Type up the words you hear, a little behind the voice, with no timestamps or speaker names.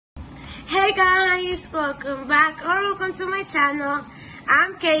Hey guys, welcome back or welcome to my channel.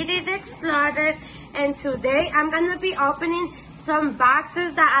 I'm Katie the Explorer, and today I'm gonna be opening some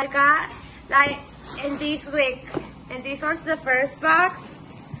boxes that I got like in this week. And this one's the first box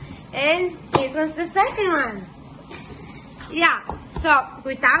and this one's the second one. Yeah, so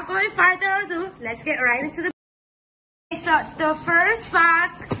without going further ado, let's get right into the box. So the first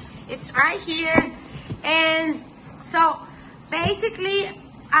box, it's right here, and so basically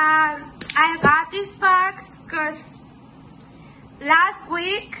I got this box because last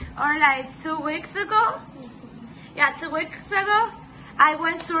week or like 2 weeks ago, yeah, 2 weeks ago, I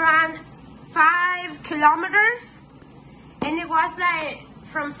went to run 5 kilometers, and it was like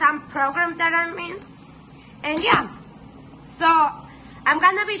from some program that I'm in, and yeah, so I'm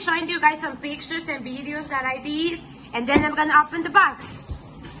gonna be showing you guys some pictures and videos that I did, and then I'm gonna open the box.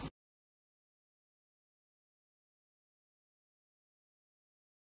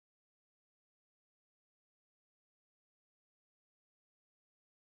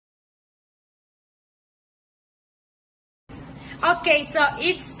 Okay, so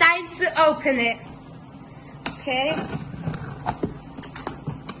it's time to open it. Okay.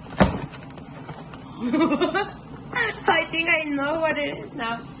 I think I know what it is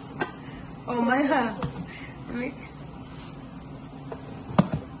now. Oh my god.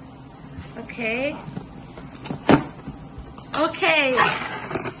 Okay. Okay.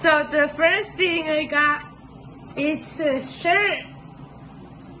 So the first thing I got, it's a shirt.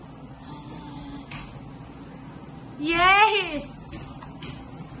 Yay!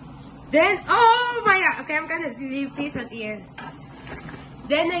 Then, oh my god, okay, I'm gonna leave this at the end.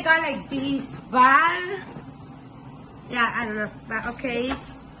 Then I got like this bag. Yeah, I don't know, but okay.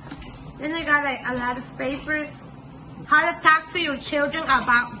 Then I got like a lot of papers. How to talk to your children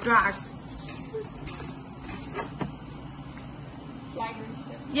about drugs. Flyers.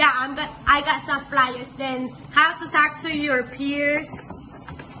 Yeah, I got some flyers. Then how to talk to your peers.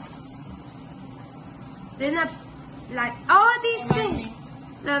 Then like, oh, this thing.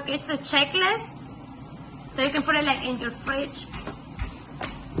 Look, it's a checklist. So you can put it like in your fridge.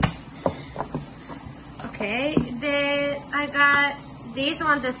 Okay, then I got this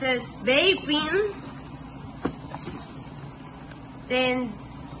one that says vaping. Then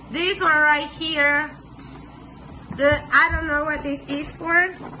this one right here. I don't know what this is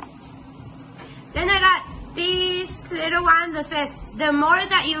for. Then I got this little one that says, the more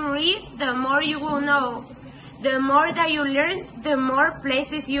that you read, the more you will know. The more that you learn, the more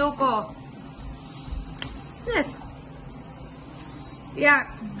places you go. Yes. Yeah,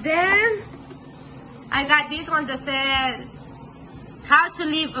 then I got this one that says, how to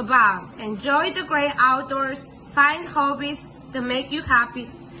live above. Enjoy the great outdoors, find hobbies that make you happy,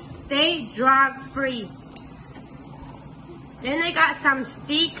 stay drug free. Then I got some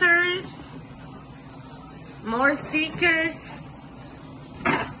stickers, more stickers.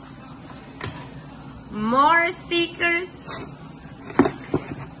 More stickers.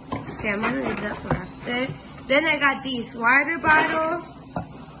 Okay, I'm gonna leave that for after. Then I got this water bottle.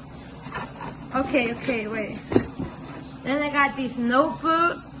 Okay, wait. Then I got this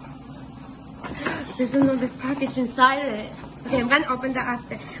notebook. There's another package inside of it. Okay, I'm gonna open that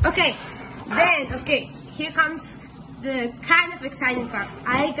after. Okay, here comes the kind of exciting part.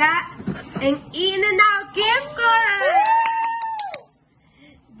 I got an In-N-Out gift card.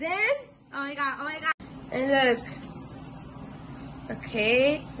 Then, oh my god. And look.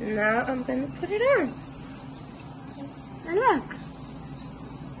 Okay, now I'm gonna put it on. And look.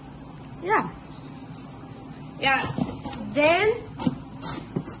 Yeah. Then,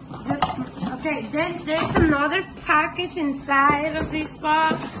 then there's another package inside of this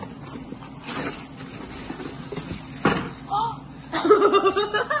box. Oh.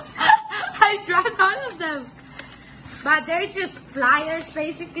 I dropped all of them. But they're just flyers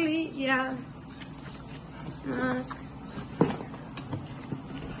basically, yeah.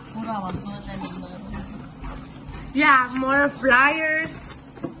 Yeah, more flyers.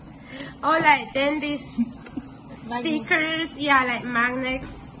 Oh, like then these stickers, yeah, like magnets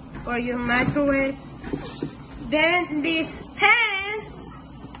for your microwave. Then this pen.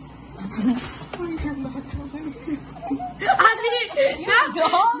 Not for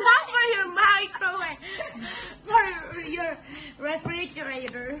your microwave, for your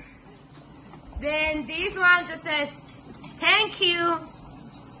refrigerator. Then this one that says thank you.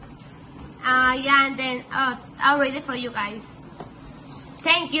 Yeah, and then I'll read it for you guys.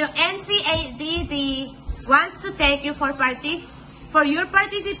 Thank you. NCADD wants to thank you for your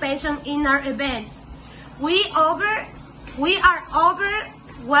participation in our event. We are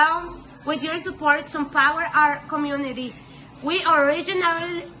overwhelmed with your support to empower our community. We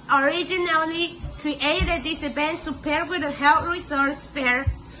originally created this event to pair with a health resource fair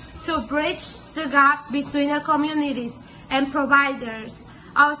to bridge the gap between the communities and providers.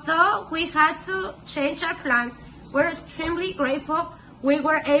 Although we had to change our plans, we're extremely grateful we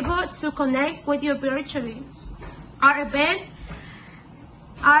were able to connect with you virtually. Our event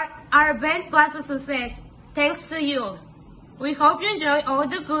was a success, thanks to you. We hope you enjoy all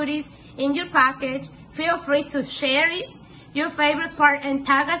the goodies in your package. Feel free to share it, your favorite part, and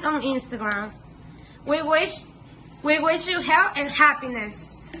tag us on Instagram. We wish you health and happiness.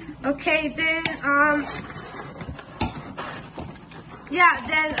 Okay, then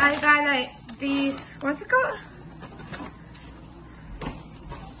then I got like these, what's it called?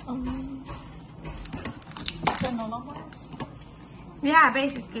 Granola bars? Yeah,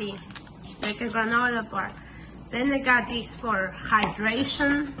 basically, like a granola bar. Then I got these for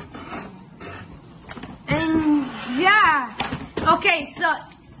hydration. And yeah, okay, so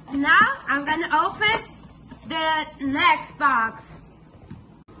now I'm gonna open the next box.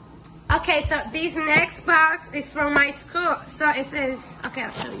 Okay, so this next box is from my school. So it says, okay,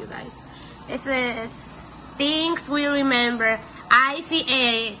 I'll show you guys. It says, Things We Remember,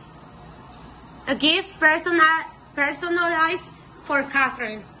 ICA. A gift personalized for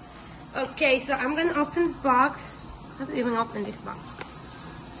Catherine. Okay, so I'm gonna open the box. How do I even open this box?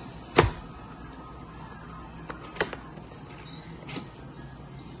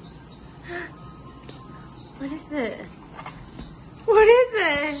 What is it? What is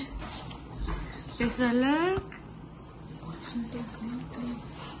it? Is it look?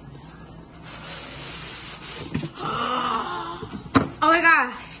 Oh my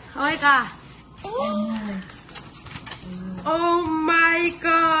god! Oh my god! Oh my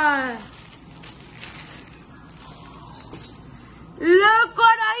god! Look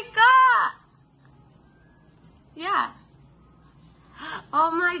what I got! Yeah.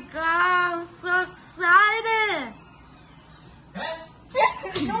 Oh my god, I'm so excited!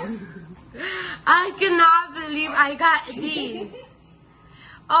 I cannot believe I got these.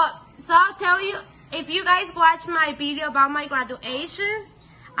 Oh, so I'll tell you, if you guys watch my video about my graduation,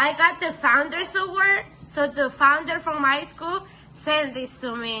 I got the Founders Award. So the founder from my school sent this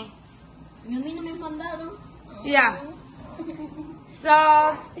to me. Yeah.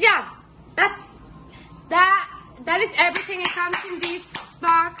 So yeah, that is everything that comes in this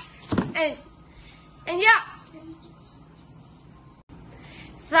box, and yeah.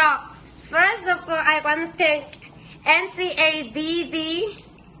 So first of all, I want to thank NCADD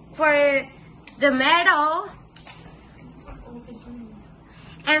for the medal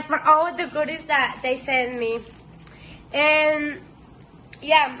and for all the goodies that they sent me. And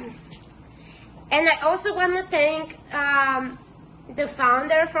yeah, and I also want to thank the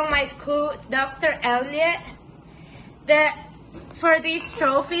founder from my school, Dr. Elliott, for this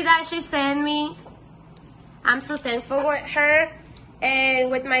trophy that she sent me. I'm so thankful with her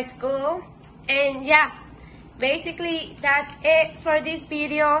and with my school. And yeah, basically that's it for this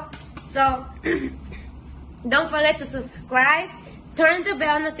video. So don't forget to subscribe, turn the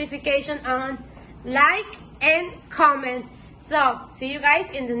bell notification on, like and comment. So see you guys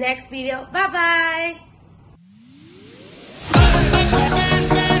in the next video. Bye bye.